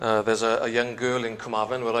There's a young girl in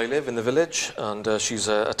Carmarthen where I live in the village, and she's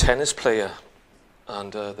a tennis player,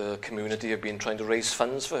 and the community have been trying to raise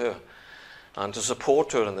funds for her and to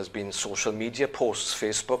support her, and there's been social media posts,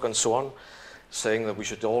 Facebook and so on, saying that we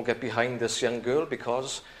should all get behind this young girl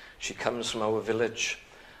because she comes from our village.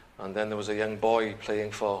 And then there was a young boy playing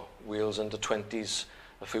for Wales under-20s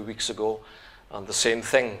a few weeks ago, and the same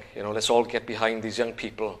thing, let's all get behind these young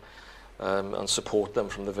people and support them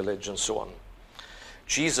from the village and so on.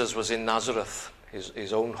 Jesus was in Nazareth,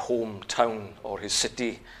 his own hometown or his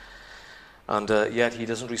city, and yet he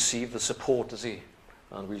doesn't receive the support, does he?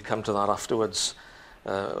 And we'll come to that afterwards,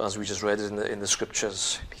 as we just read it in the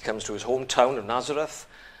scriptures. He comes to his hometown of Nazareth,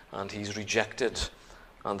 and he's rejected,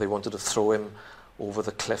 and they wanted to throw him over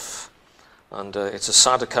the cliff. And it's a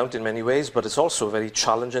sad account in many ways, but it's also a very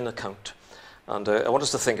challenging account. And I want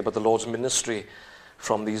us to think about the Lord's ministry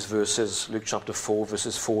from these verses, Luke chapter 4,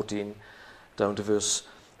 verses 14 down to verse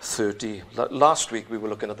 30. Last week we were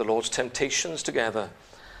looking at the Lord's temptations together,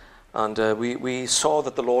 and we saw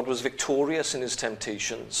that the Lord was victorious in his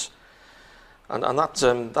temptations. And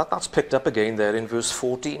that's picked up again there in verse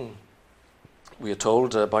 14. We are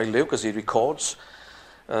told by Luke, as he records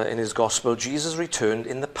in his gospel, Jesus returned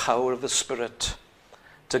in the power of the Spirit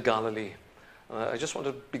to Galilee. I just want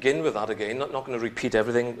to begin with that again, not going to repeat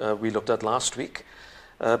everything we looked at last week,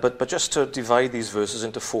 but just to divide these verses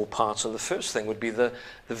into four parts. And the first thing would be the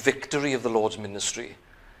victory of the Lord's ministry,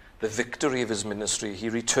 the victory of his ministry. He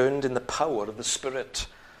returned in the power of the Spirit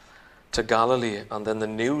to Galilee, and then the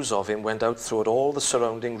news of him went out throughout all the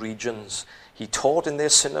surrounding regions. He taught in their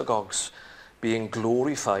synagogues, being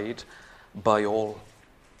glorified by all.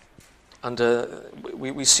 And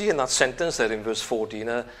we see in that sentence there in verse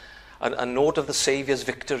 14 a note of the Saviour's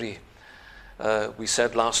victory. We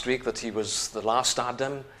said last week that he was the last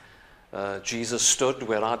Adam. Jesus stood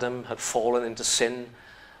where Adam had fallen into sin.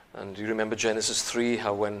 And you remember Genesis 3,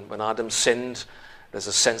 how when Adam sinned, there's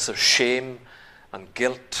a sense of shame and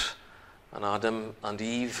guilt. And Adam and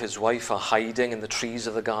Eve, his wife, are hiding in the trees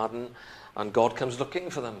of the garden, and God comes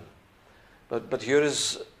looking for them. But here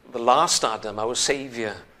is the last Adam, our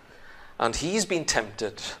Saviour, and he's been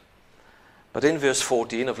tempted. But in verse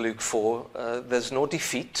 14 of Luke 4, there's no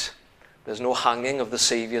defeat. There's no hanging of the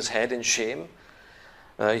Saviour's head in shame.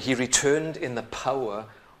 He returned in the power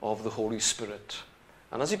of the Holy Spirit.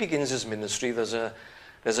 And as he begins his ministry, there's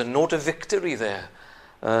a note of victory there.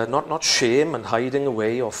 Not shame and hiding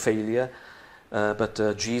away or failure,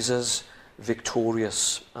 but Jesus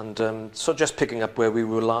victorious. And so just picking up where we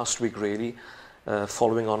were last week, really,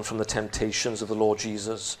 following on from the temptations of the Lord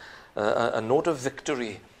Jesus, a note of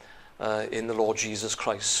victory in the Lord Jesus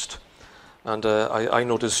Christ. And I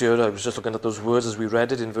noticed here, I was just looking at those words as we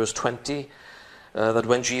read it in verse 20, that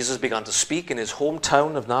when Jesus began to speak in his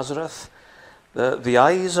hometown of Nazareth, the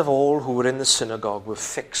eyes of all who were in the synagogue were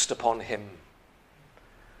fixed upon him.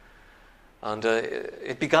 And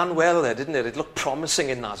it began well there, didn't it? It looked promising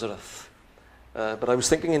in Nazareth. But I was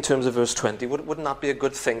thinking in terms of verse 20, wouldn't that be a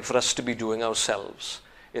good thing for us to be doing ourselves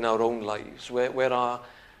in our own lives? Where are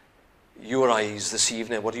your eyes this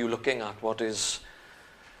evening? What are you looking at?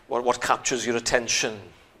 What captures your attention?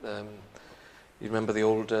 You remember the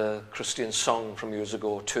old Christian song from years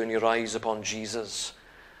ago, "Turn your eyes upon Jesus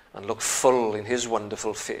and look full in his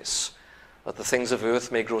wonderful face, that the things of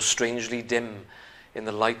earth may grow strangely dim in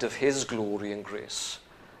the light of his glory and grace."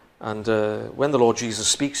 And when the Lord Jesus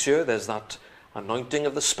speaks here, there's that anointing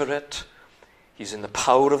of the Spirit. He's in the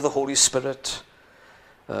power of the Holy Spirit.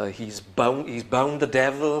 He's bound the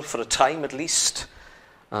devil for a time at least,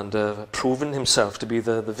 and proven himself to be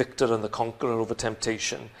the victor and the conqueror over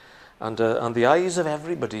temptation. And the eyes of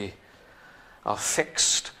everybody are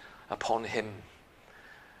fixed upon him.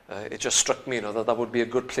 It just struck me, that would be a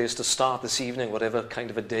good place to start this evening, whatever kind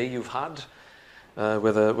of a day you've had,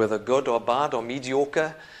 whether good or bad or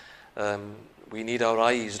mediocre. We need our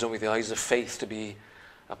eyes, don't we, the eyes of faith, to be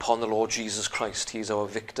upon the Lord Jesus Christ. He's our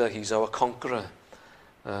victor, he's our conqueror.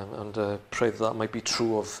 And pray that might be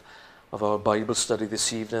true of our Bible study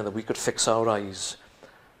this evening, that we could fix our eyes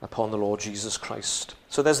upon the Lord Jesus Christ.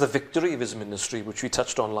 So there's the victory of his ministry, which we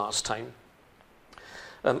touched on last time.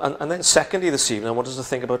 And then secondly this evening, I want us to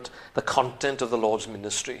think about the content of the Lord's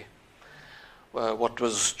ministry. What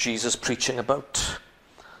was Jesus preaching about?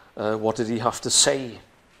 What did he have to say?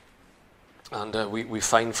 And we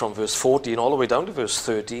find from verse 14 all the way down to verse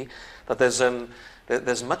 30 that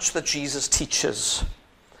there's much that Jesus teaches.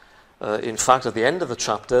 In fact, at the end of the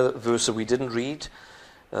chapter, verse that we didn't read,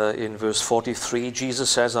 in verse 43, Jesus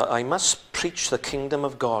says, "I must preach the kingdom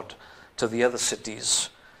of God to the other cities,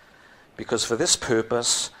 because for this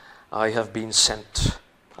purpose I have been sent."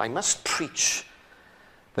 I must preach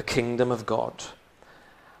the kingdom of God.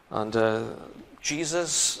 And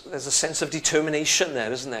Jesus, there's a sense of determination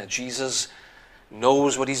there, isn't there? Jesus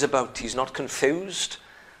knows what he's about. He's not confused.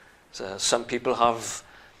 So some people have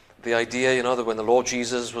the idea, that when the Lord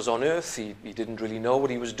Jesus was on earth, he didn't really know what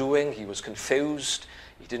he was doing. He was confused.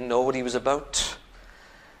 He didn't know what he was about.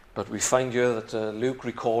 But we find here that Luke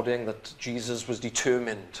recording that Jesus was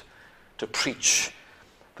determined to preach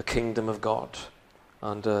the kingdom of God.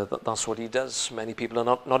 And that's what he does. Many people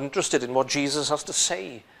are not interested in what Jesus has to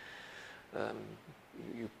say.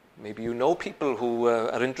 Maybe you know people who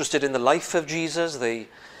are interested in the life of Jesus. They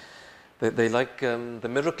like the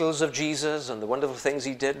miracles of Jesus and the wonderful things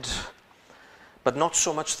he did, but not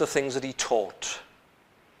so much the things that he taught.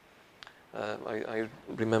 I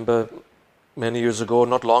remember many years ago,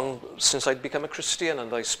 not long since I'd become a Christian,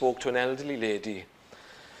 and I spoke to an elderly lady.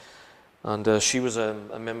 And she was a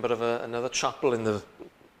member of another chapel in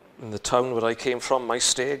the town where I came from, my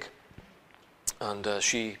stag. And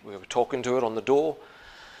we were talking to her on the door.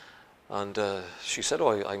 And she said,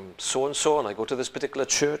 "Oh, I'm so-and-so, and I go to this particular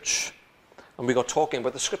church." And we got talking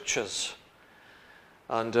about the scriptures.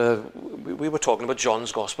 And we were talking about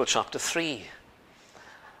John's Gospel, chapter 3.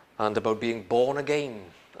 And about being born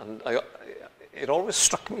again. And it always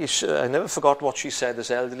struck me, I never forgot what she said,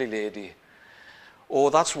 this elderly lady. "Oh,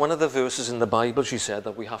 that's one of the verses in the Bible," she said,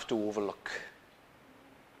 "that we have to overlook."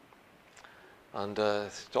 And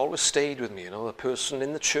it always stayed with me, a person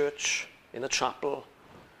in the church, in a chapel,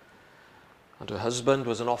 and her husband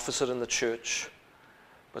was an officer in the church.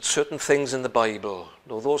 But certain things in the Bible,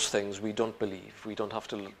 those things we don't believe. We don't have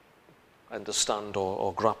to understand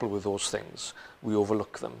or grapple with those things. We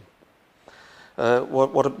overlook them.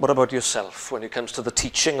 What about yourself when it comes to the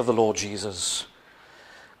teaching of the Lord Jesus?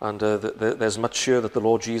 And there's much here that the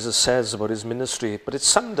Lord Jesus says about his ministry, but it's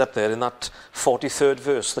summed up there in that 43rd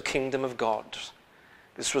verse, the kingdom of God.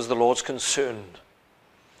 This was the Lord's concern.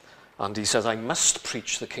 And he says, "I must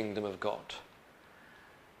preach the kingdom of God."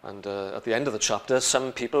 And at the end of the chapter,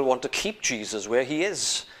 some people want to keep Jesus where he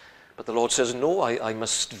is. But the Lord says, "No, I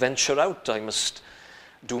must venture out. I must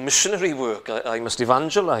do missionary work. I must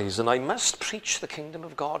evangelize, and I must preach the kingdom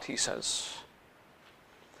of God," he says.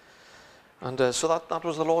 And so that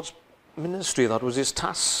was the Lord's ministry. That was his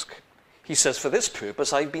task. He says, "For this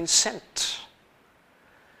purpose I've been sent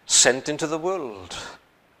into the world."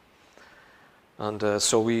 And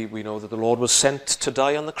so we know that the Lord was sent to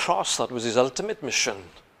die on the cross. That was his ultimate mission.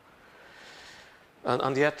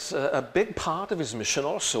 And yet a big part of his mission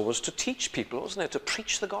also was to teach people, wasn't it? To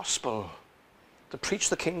preach the gospel, to preach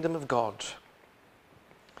the kingdom of God.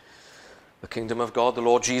 The kingdom of God, the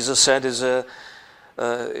Lord Jesus said, is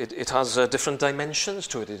it has different dimensions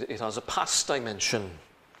to it. It has a past dimension.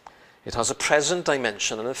 It has a present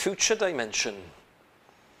dimension and a future dimension.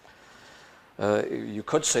 You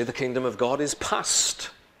could say the kingdom of God is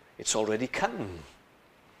past. It's already come.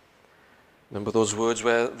 Remember those words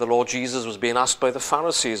where the Lord Jesus was being asked by the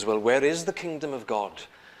Pharisees, "Well, where is the kingdom of God?"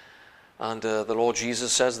 And the Lord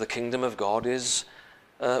Jesus says the kingdom of God is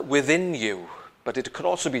within you. But it could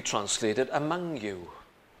also be translated among you.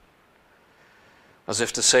 As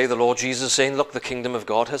if to say, the Lord Jesus saying, look, the kingdom of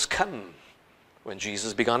God has come. When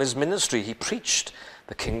Jesus began his ministry, he preached,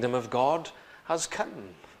 the kingdom of God has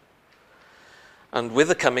come. And with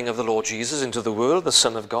the coming of the Lord Jesus into the world, the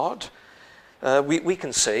Son of God, we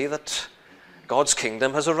can say that God's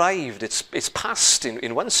kingdom has arrived. It's past.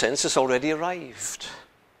 In one sense, it's already arrived.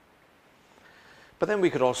 But then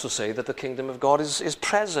we could also say that the kingdom of God is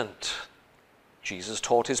present. Jesus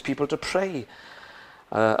taught his people to pray.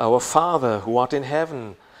 Our Father, who art in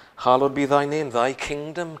heaven, hallowed be thy name, thy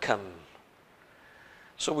kingdom come.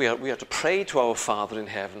 So we are to pray to our Father in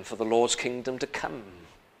heaven for the Lord's kingdom to come.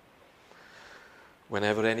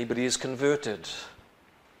 Whenever anybody is converted,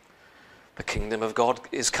 the kingdom of God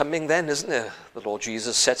is coming then, isn't it? The Lord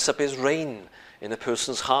Jesus sets up his reign in a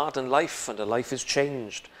person's heart and a life is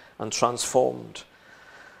changed and transformed.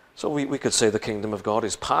 So we could say the kingdom of God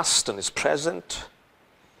is past and is present,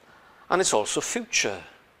 and it's also future.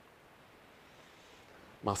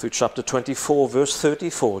 Matthew chapter 24, verse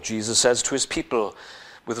 34, Jesus says to his people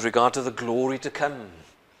with regard to the glory to come,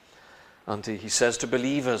 and he says to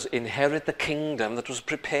believers, inherit the kingdom that was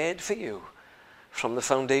prepared for you from the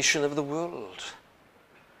foundation of the world.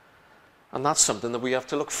 And that's something that we have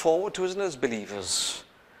to look forward to, isn't it, as believers?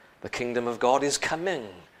 The kingdom of God is coming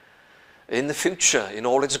in the future, in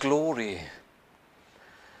all its glory.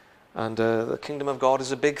 And the kingdom of God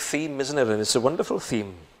is a big theme, isn't it? And it's a wonderful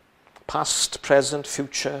theme. Past, present,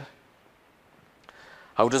 future.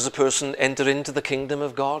 How does a person enter into the kingdom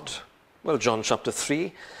of God? Well, John chapter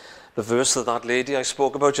 3, the verse that lady I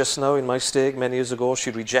spoke about just now in my stake many years ago, she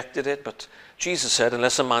rejected it, but Jesus said,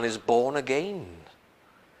 unless a man is born again,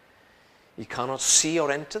 he cannot see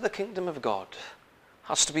or enter the kingdom of God. It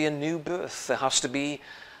has to be a new birth. There has to be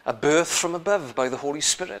a birth from above by the Holy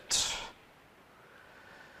Spirit.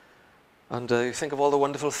 And you think of all the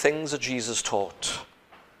wonderful things that Jesus taught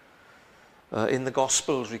in the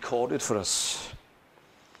Gospels recorded for us.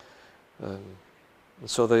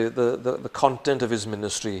 So the content of his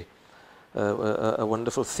ministry, a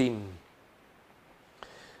wonderful theme.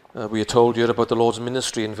 We are told here about the Lord's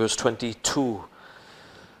ministry in verse 22.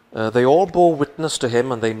 They all bore witness to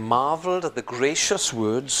him, and they marveled at the gracious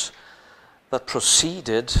words that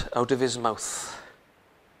proceeded out of his mouth.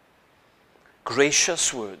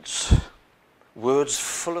 Gracious words. Words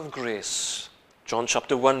full of grace. John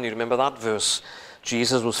chapter 1, you remember that verse?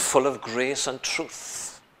 Jesus was full of grace and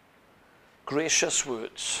truth. Gracious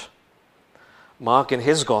words. Mark in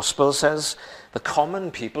his gospel says the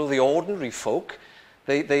common people, the ordinary folk,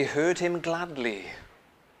 they heard him gladly.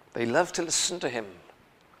 They loved to listen to him.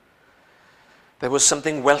 There was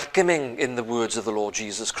something welcoming in the words of the Lord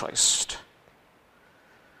Jesus Christ.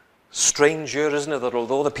 Strange here, isn't it, that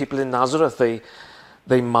although the people in Nazareth,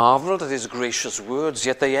 they marveled at his gracious words,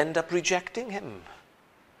 yet they end up rejecting him.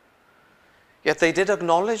 Yet they did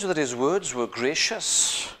acknowledge that his words were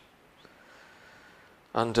gracious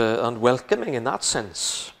and welcoming in that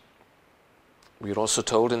sense. We are also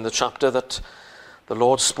told in the chapter that the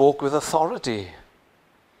Lord spoke with authority.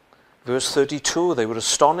 Verse 32, they were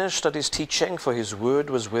astonished at his teaching, for his word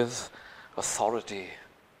was with authority.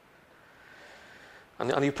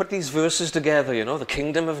 And you put these verses together, you know, the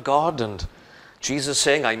kingdom of God, and Jesus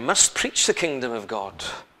saying, I must preach the kingdom of God.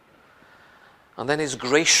 And then his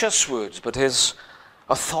gracious words, but his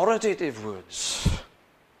authoritative words.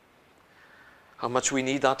 How much we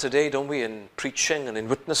need that today, don't we, in preaching and in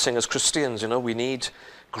witnessing as Christians. You know, we need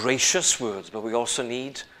gracious words, but we also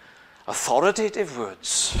need authoritative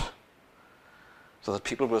words so that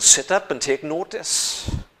people will sit up and take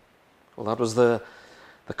notice. Well, that was the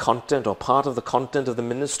content, or part of the content of the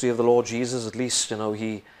ministry of the Lord Jesus. At least, you know,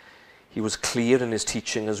 he was clear in his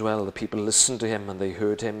teaching as well. The people listened to him and they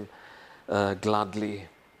heard him gladly.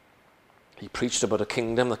 He preached about a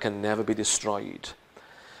kingdom that can never be destroyed.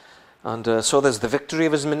 And so there's the victory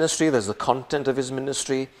of his ministry, there's the content of his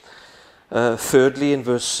ministry. Thirdly, in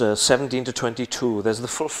verse 17 to 22, there's the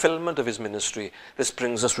fulfillment of his ministry. This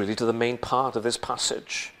brings us really to the main part of this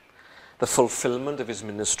passage. The fulfillment of his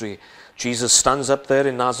ministry. Jesus stands up there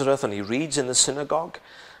in Nazareth and he reads in the synagogue,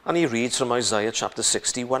 and he reads from Isaiah chapter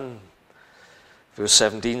 61. Verse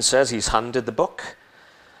 17 says, he's handed the book,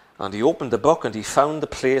 and he opened the book and he found the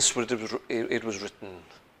place where it was written.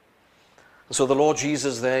 And so the Lord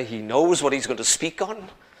Jesus there, he knows what he's going to speak on.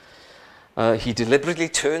 He deliberately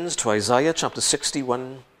turns to Isaiah chapter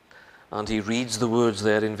 61 and he reads the words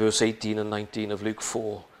there in verse 18 and 19 of Luke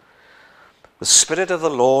 4. The Spirit of the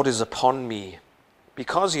Lord is upon me,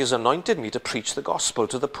 because he has anointed me to preach the gospel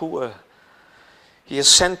to the poor. He has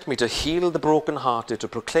sent me to heal the brokenhearted, to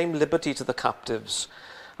proclaim liberty to the captives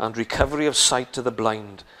and recovery of sight to the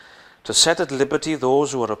blind, to set at liberty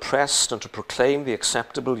those who are oppressed, and to proclaim the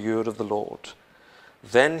acceptable year of the Lord.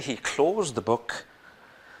 Then he closed the book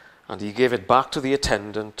and he gave it back to the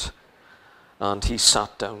attendant and he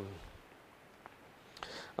sat down.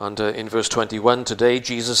 And in verse 21 today,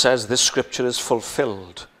 Jesus says, this scripture is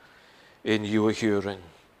fulfilled in your hearing.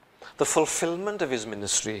 The fulfillment of his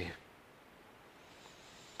ministry.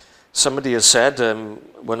 Somebody has said,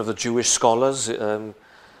 one of the Jewish scholars, that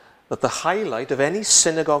the highlight of any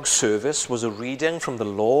synagogue service was a reading from the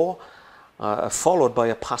law, followed by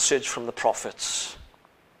a passage from the prophets.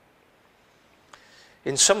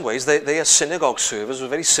 In some ways, their synagogue service was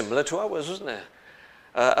very similar to ours, wasn't it?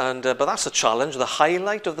 But that's a challenge. The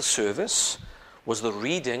highlight of the service was the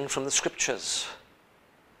reading from the scriptures.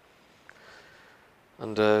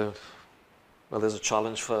 And, well, there's a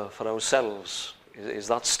challenge for ourselves. Is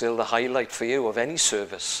that still the highlight for you of any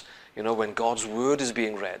service? You know, when God's word is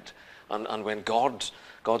being read, and when God's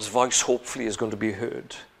voice hopefully is going to be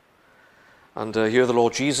heard. And here the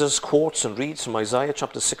Lord Jesus quotes and reads from Isaiah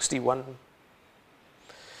chapter 61.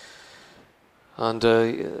 And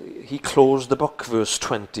he closed the book, verse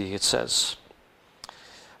 20, it says.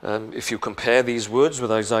 If you compare these words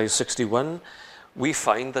with Isaiah 61, we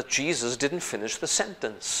find that Jesus didn't finish the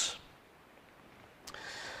sentence.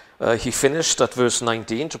 He finished at verse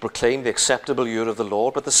 19 to proclaim the acceptable year of the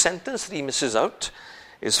Lord, but the sentence that he misses out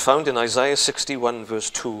is found in Isaiah 61 verse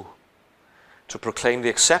 2. To proclaim the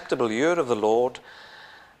acceptable year of the Lord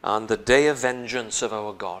and the day of vengeance of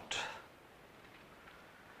our God.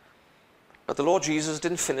 But the Lord Jesus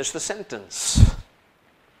didn't finish the sentence.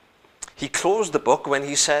 He closed the book when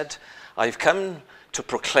he said, I've come to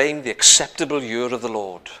proclaim the acceptable year of the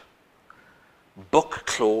Lord. Book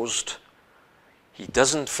closed. He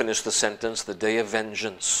doesn't finish the sentence, the day of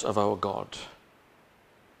vengeance of our God.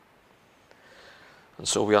 And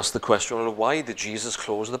so we ask the question, well, why did Jesus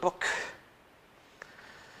close the book?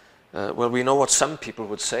 Well, we know what some people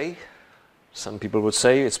would say. Some people would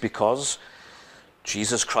say it's because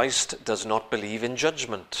Jesus Christ does not believe in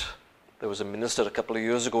judgment. There was a minister a couple of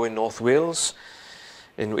years ago in North Wales,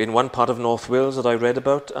 in one part of North Wales that I read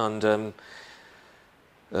about, and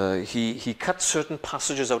he cut certain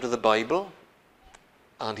passages out of the Bible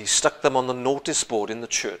and he stuck them on the notice board in the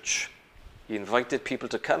church. He invited people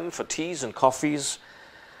to come for teas and coffees,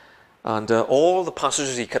 and all the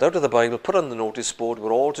passages he cut out of the Bible, put on the notice board,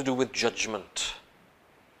 were all to do with judgment.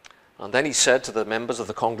 And then he said to the members of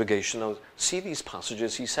the congregation, now, see these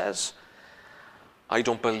passages, he says, I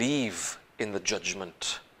don't believe in the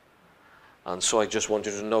judgment. And so I just want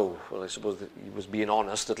you to know, well, I suppose that he was being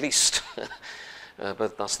honest at least.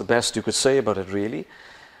 But that's the best you could say about it, really.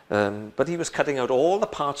 But he was cutting out all the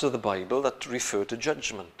parts of the Bible that refer to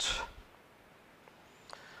judgment.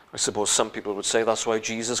 I suppose some people would say that's why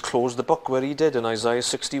Jesus closed the book where he did in Isaiah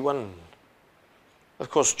 61. Of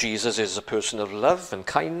course, Jesus is a person of love and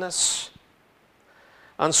kindness.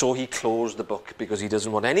 And so he closed the book because he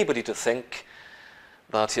doesn't want anybody to think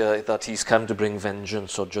that he's come to bring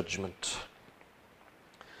vengeance or judgment.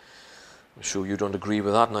 I'm sure you don't agree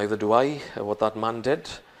with that, neither do I, what that man did.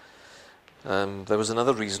 There was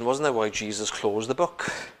another reason, wasn't there, why Jesus closed the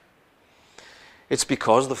book? It's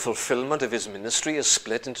because the fulfillment of his ministry is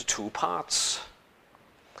split into two parts.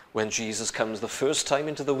 When Jesus comes the first time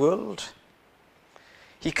into the world,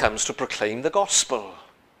 he comes to proclaim the gospel.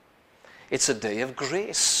 It's a day of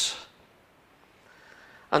grace.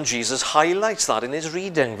 And Jesus highlights that in his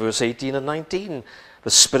reading, verse 18 and 19.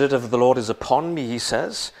 The Spirit of the Lord is upon me, he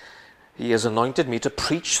says. He has anointed me to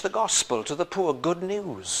preach the gospel to the poor, good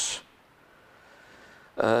news.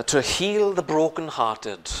 To heal the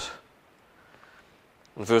brokenhearted.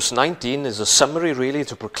 And verse 19 is a summary, really,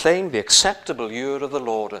 to proclaim the acceptable year of the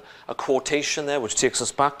Lord. A quotation there which takes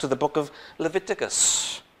us back to the book of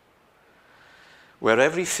Leviticus, where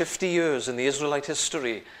every 50 years in the Israelite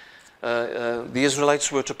history, the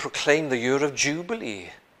Israelites were to proclaim the year of Jubilee,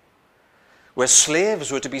 where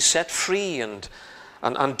slaves were to be set free and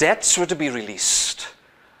debts were to be released.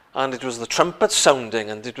 And it was the trumpet sounding,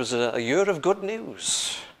 and it was a year of good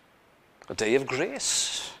news, a day of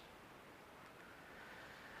grace.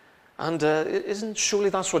 And isn't surely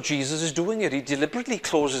that's what Jesus is doing here? He deliberately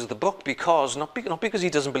closes the book because, not because he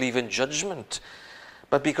doesn't believe in judgment,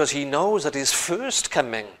 but because he knows that his first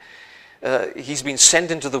coming, he's been sent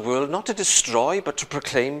into the world not to destroy, but to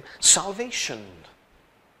proclaim salvation.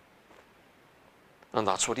 And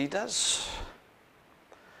that's what he does.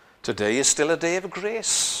 Today is still a day of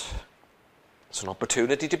grace. It's an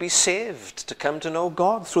opportunity to be saved, to come to know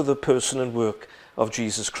God through the person and work of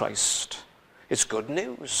Jesus Christ. It's good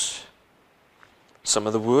news. Some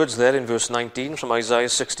of the words there in verse 19 from Isaiah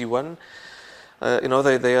 61,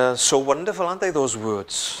 they are so wonderful, aren't they, those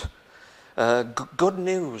words? Good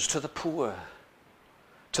news to the poor,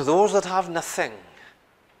 to those that have nothing.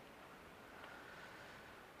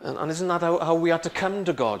 And isn't that how we are to come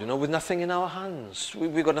to God, with nothing in our hands?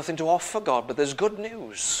 We've got nothing to offer God, but there's good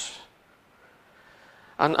news.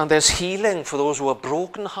 And there's healing for those who are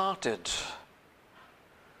brokenhearted.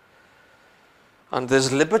 And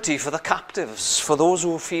there's liberty for the captives, for those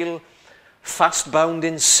who feel fast bound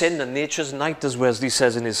in sin and nature's night, as Wesley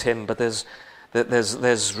says in his hymn. But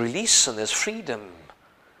there's release and there's freedom.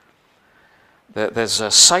 There's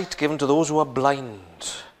a sight given to those who are blind.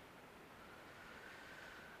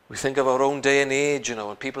 We think of our own day and age,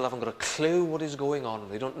 and people haven't got a clue what is going on.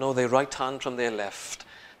 They don't know their right hand from their left.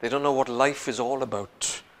 They don't know what life is all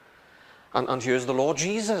about. And here's the Lord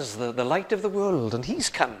Jesus, the light of the world, and he's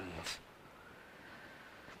come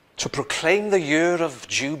to proclaim the year of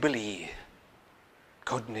Jubilee.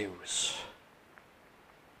 Good news.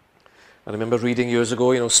 I remember reading years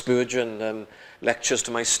ago, Spurgeon lectures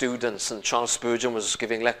to my students, and Charles Spurgeon was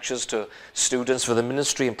giving lectures to students for the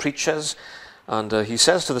ministry and preachers, and he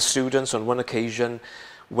says to the students on one occasion,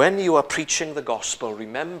 when you are preaching the gospel,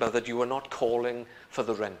 remember that you are not calling for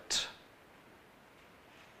the rent.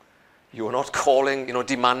 You are not calling,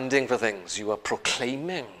 demanding for things. You are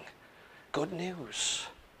proclaiming good news.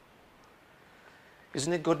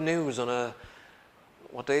 Isn't it good news on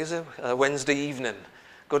what day is it? A Wednesday evening.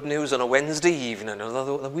 Good news on a Wednesday evening.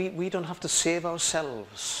 We don't have to save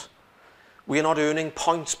ourselves. We are not earning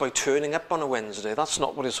points by turning up on a Wednesday. That's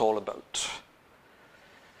not what it's all about.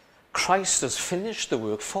 Christ has finished the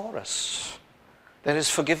work for us. There is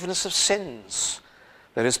forgiveness of sins.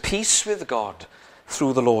 There is peace with God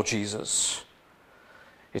through the Lord Jesus.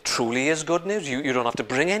 It truly is good news. You don't have to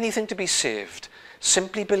bring anything to be saved.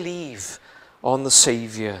 Simply believe on the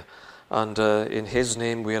Savior, and in his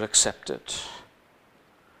name we are accepted.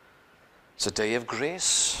 It's a day of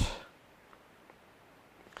grace.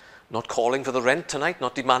 Not calling for the rent tonight,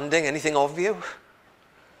 not demanding anything of you.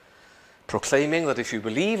 Proclaiming that if you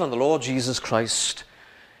believe on the Lord Jesus Christ,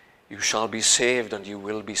 you shall be saved and you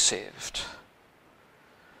will be saved.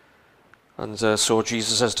 And so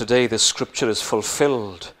Jesus says today, this scripture is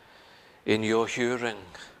fulfilled in your hearing.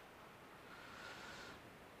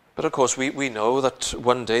 But of course we know that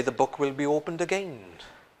one day the book will be opened again.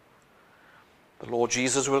 The Lord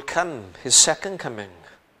Jesus will come, his second coming.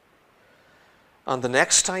 And the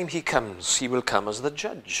next time he comes, he will come as the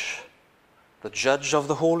judge of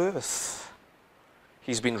the whole earth.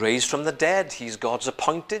 He's been raised from the dead. He's God's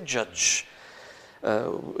appointed judge.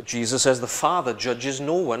 Jesus says the Father judges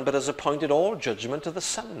no one, but has appointed all judgment to the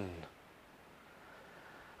Son.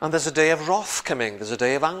 And there's a day of wrath coming. There's a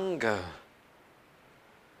day of anger.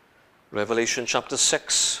 Revelation chapter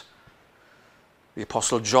 6, the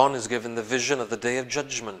Apostle John is given the vision of the day of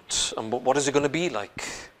judgment. And what is it going to be like?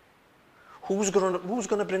 Who's going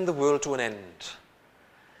to bring the world to an end?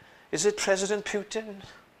 Is it President Putin?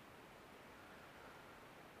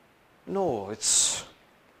 No, it's,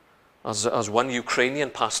 as one Ukrainian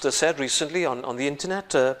pastor said recently on the internet,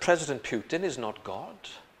 President Putin is not God.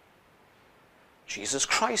 Jesus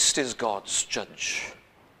Christ is God's judge.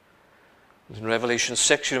 In Revelation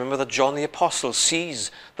 6, you remember that John the Apostle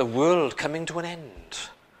sees the world coming to an end.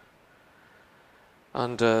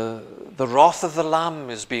 And the wrath of the Lamb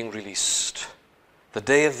is being released. The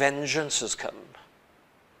day of vengeance has come.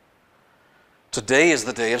 Today is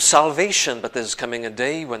the day of salvation, but there's coming a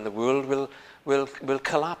day when the world will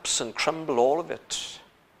collapse and crumble, all of it.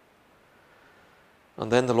 And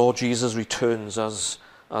then the Lord Jesus returns as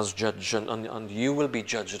judge, and you will be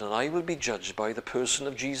judged, and I will be judged by the person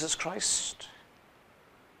of Jesus Christ.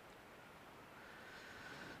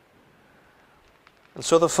 And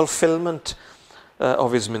so the fulfillment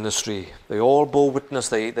of his ministry, they all bore witness,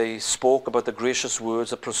 they spoke about the gracious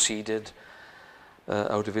words that proceeded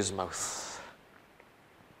out of his mouth.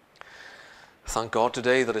 Thank God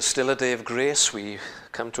today that it's still a day of grace. We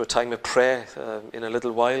come to a time of prayer in a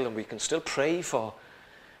little while, and we can still pray for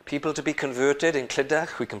people to be converted in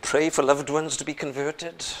Clydach. We can pray for loved ones to be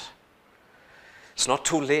converted. It's not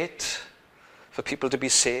too late for people to be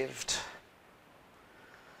saved.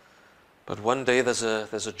 But one day there's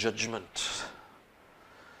a judgment,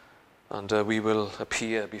 and we will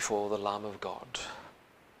appear before the Lamb of God.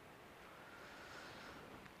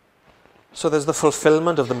 So there's the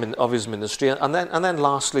fulfillment of his ministry, and then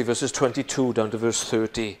lastly, verses 22 down to verse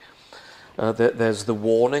 30, there's the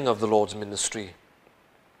warning of the Lord's ministry.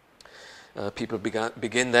 People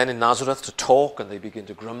begin then in Nazareth to talk, and they begin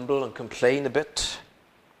to grumble and complain a bit.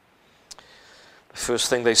 The first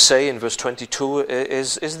thing they say in verse 22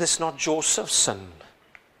 is this not Joseph's son?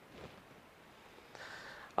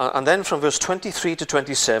 And then from verse 23 to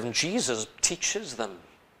 27, Jesus teaches them.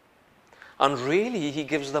 And really, he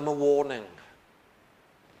gives them a warning.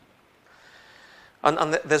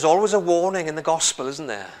 And there's always a warning in the gospel, isn't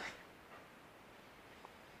there?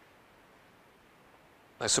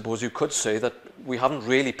 I suppose you could say that we haven't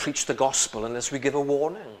really preached the gospel unless we give a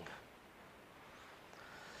warning.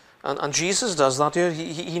 And Jesus does that here.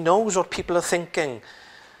 He knows what people are thinking.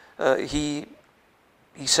 He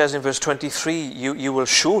says in verse 23, you will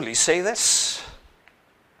surely say this.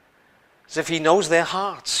 As if he knows their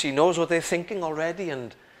hearts. He knows what they're thinking already,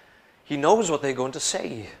 and he knows what they're going to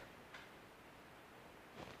say.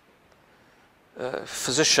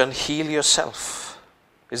 Physician, heal yourself.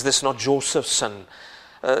 Is this not Joseph's son?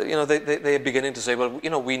 They're beginning to say, well,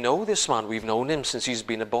 we know this man. We've known him since he's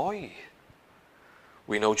been a boy.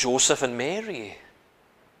 We know Joseph and Mary.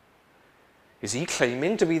 Is he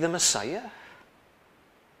claiming to be the Messiah?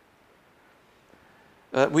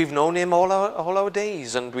 We've known him all our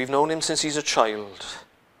days, and we've known him since he's a child.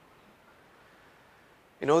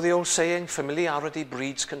 You know the old saying, familiarity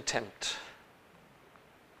breeds contempt.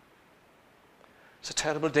 It's a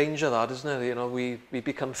terrible danger, that, isn't it? We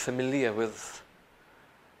become familiar with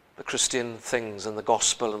the Christian things and the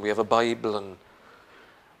gospel, and we have a Bible,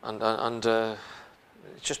 and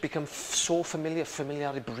it's just become so familiar.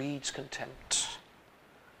 Familiarity breeds contempt.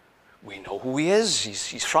 We know who he is.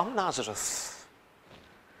 He's from Nazareth.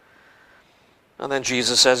 And then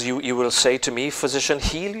Jesus says, you will say to me, physician,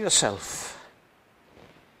 heal yourself.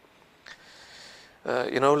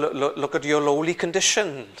 Look at your lowly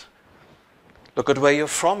condition. Look at where you're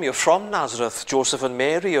from. You're from Nazareth. Joseph and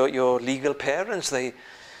Mary, your legal parents, they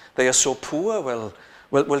are so poor.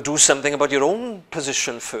 Well, do something about your own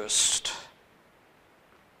position first.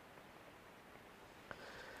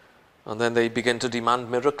 And then they begin to demand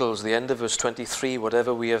miracles. The end of verse 23,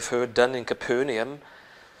 whatever we have heard done in Capernaum,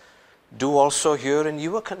 do also here in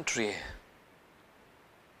your country.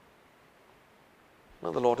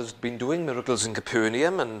 Well, the Lord has been doing miracles in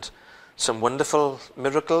Capernaum and some wonderful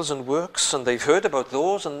miracles and works, and they've heard about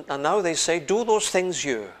those, and now they say, do those things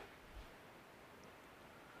here.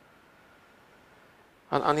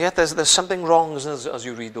 And yet there's something wrong as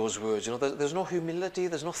you read those words. There's no humility,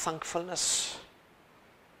 there's no thankfulness.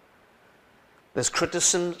 There's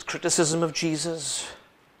criticism of Jesus.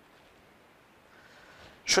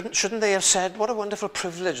 Shouldn't they have said, what a wonderful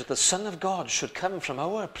privilege that the Son of God should come from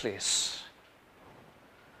our place?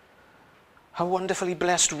 How wonderfully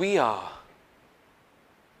blessed we are.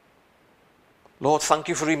 Lord, thank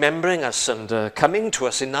you for remembering us and coming to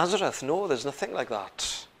us in Nazareth. No, there's nothing like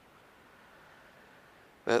that.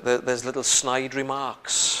 There's little snide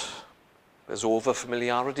remarks. There's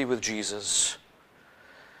over-familiarity with Jesus.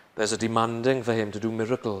 There's a demanding for him to do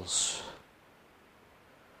miracles.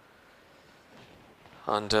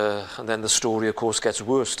 And then the story, of course, gets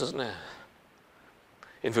worse, doesn't it?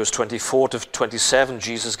 In verse 24 to 27,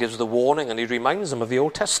 Jesus gives the warning and he reminds them of the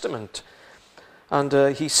Old Testament.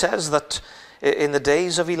 And he says that in the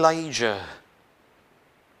days of Elijah,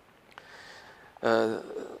 there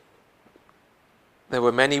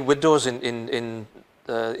were many widows in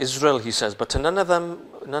Israel, he says, but to none of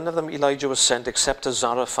them Elijah was sent except to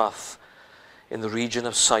Zarephath in the region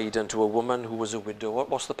of Sidon, to a woman who was a widow.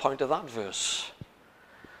 What's the point of that verse?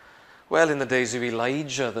 Well, in the days of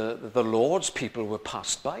Elijah, the Lord's people were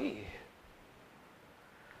passed by.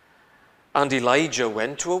 And Elijah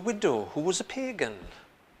went to a widow who was a pagan.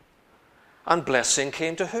 And blessing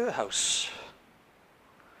came to her house.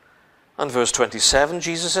 And verse 27,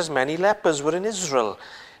 Jesus says, many lepers were in Israel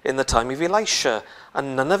in the time of Elisha,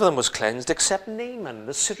 and none of them was cleansed except Naaman,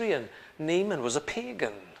 the Syrian. Naaman was a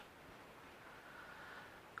pagan.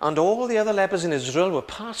 And all the other lepers in Israel were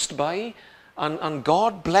passed by, and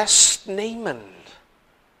God blessed Naaman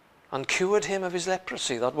and cured him of his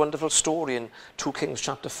leprosy. That wonderful story in 2 Kings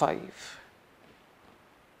chapter 5.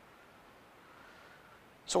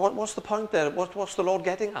 So what's the point there? What's the Lord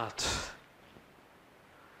getting at?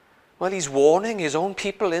 Well, he's warning his own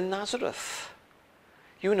people in Nazareth.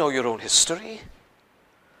 You know your own history.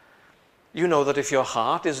 You know that if your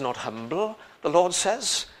heart is not humble, the Lord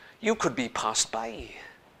says, you could be passed by.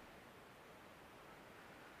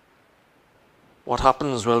 What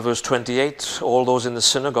happens? Well, verse 28, all those in the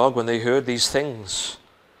synagogue, when they heard these things,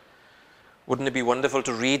 wouldn't it be wonderful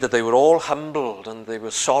to read that they were all humbled and they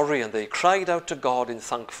were sorry and they cried out to God in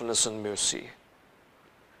thankfulness and mercy.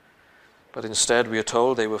 But instead we are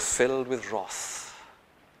told they were filled with wrath.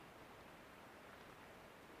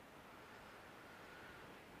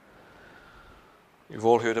 You've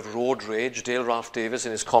all heard of road rage. Dale Ralph Davis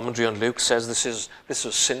in his commentary on Luke says this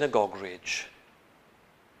was synagogue rage.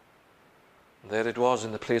 And there it was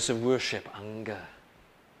in the place of worship, anger.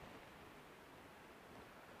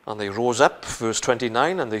 And they rose up, verse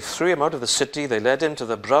 29, and they threw him out of the city. They led him to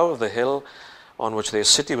the brow of the hill on which their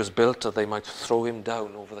city was built, that they might throw him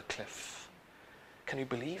down over the cliff. Can you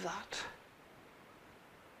believe that?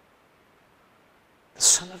 The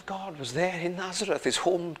Son of God was there in Nazareth, his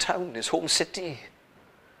hometown, his home city.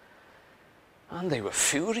 And they were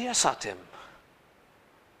furious at him.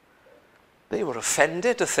 They were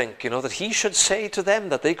offended to think, that he should say to them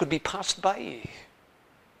that they could be passed by.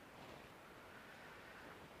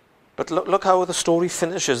 But look how the story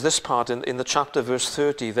finishes, this part in the chapter, verse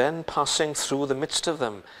 30. Then passing through the midst of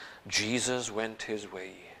them, Jesus went his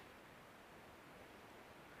way.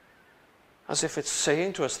 As if it's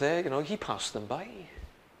saying to us there, he passed them by.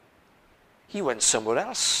 He went somewhere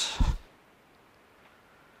else.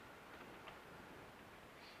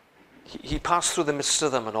 He passed through the midst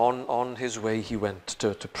of them, and on his way he went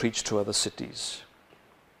to preach to other cities.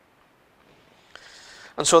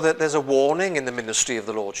 And so there's a warning in the ministry of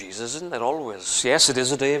the Lord Jesus, isn't there, always? Yes, it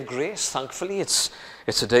is a day of grace, thankfully. It's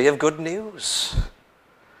a day of good news.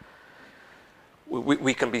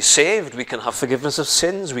 We can be saved, we can have forgiveness of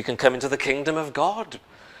sins, we can come into the kingdom of God.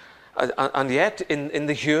 And yet, in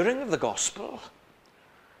the hearing of the gospel,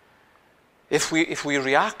 if we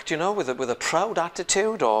react, with a proud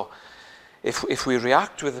attitude, or if we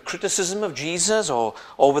react with a criticism of Jesus, or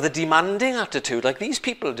with a demanding attitude like these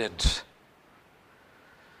people did,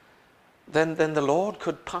 then the Lord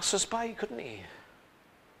could pass us by, couldn't he?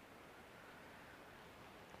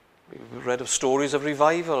 We've read of stories of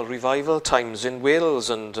revival times in Wales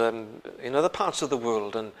and in other parts of the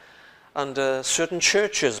world, and certain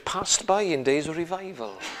churches passed by in days of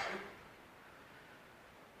revival.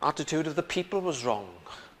 Attitude of the people was wrong.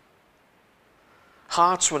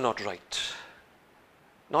 Hearts were not right,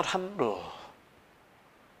 not humble.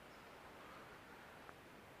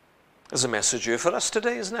 There's a message here for us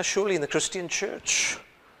today, isn't there? Surely in the Christian church.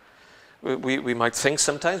 We might think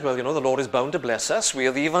sometimes, well, the Lord is bound to bless us. We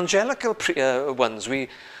are the evangelical ones.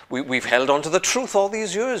 We've held on to the truth all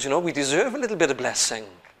these years. We deserve a little bit of blessing.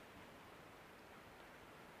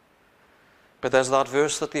 But there's that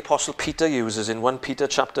verse that the Apostle Peter uses in 1 Peter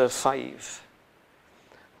chapter 5.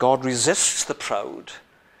 God resists the proud,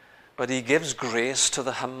 but he gives grace to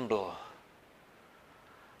the humble.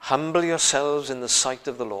 Humble yourselves in the sight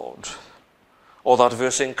of the Lord. Or that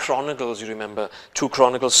verse in Chronicles, you remember, 2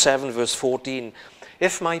 Chronicles 7 verse 14.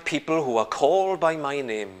 If my people who are called by my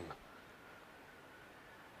name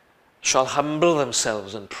shall humble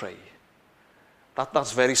themselves and pray.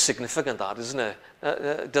 That's very significant, that, isn't it?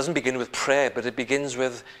 It doesn't begin with prayer, but it begins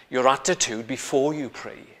with your attitude before you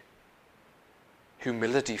pray.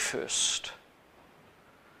 Humility first.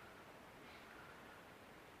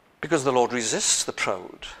 Because the Lord resists the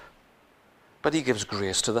proud, but he gives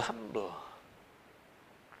grace to the humble.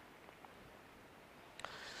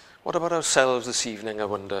 What about ourselves this evening, I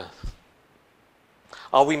wonder?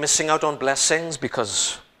 Are we missing out on blessings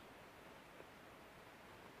because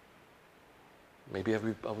maybe have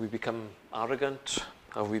we become arrogant?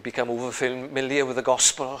 Have we become over-familiar with the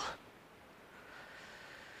gospel?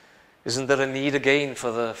 Isn't there a need again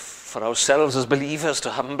for ourselves as believers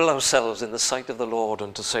to humble ourselves in the sight of the Lord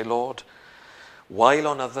and to say, Lord, while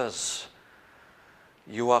on others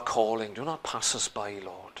you are calling, do not pass us by,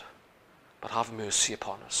 Lord, but have mercy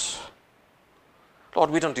upon us. Lord,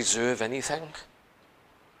 we don't deserve anything,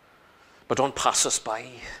 but don't pass us by.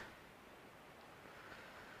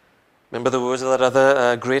 Remember the words of that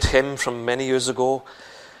other great hymn from many years ago?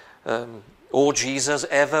 O Jesus,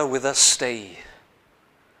 ever with us stay.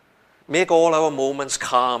 Make all our moments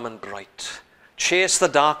calm and bright. Chase the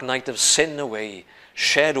dark night of sin away.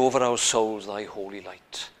 Shed over our souls thy holy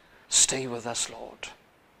light. Stay with us, Lord.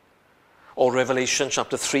 Or Revelation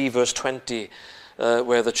chapter 3 verse 20,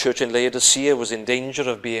 where the church in Laodicea was in danger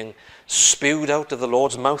of being spewed out of the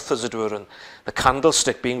Lord's mouth, as it were, and the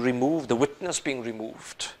candlestick being removed, the witness being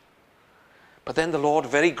removed. But then the Lord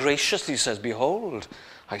very graciously says, behold,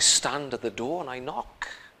 I stand at the door and I knock.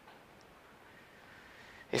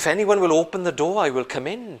 If anyone will open the door, I will come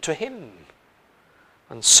in to him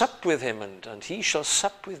and sup with him, and he shall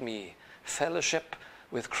sup with me, fellowship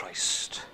with Christ.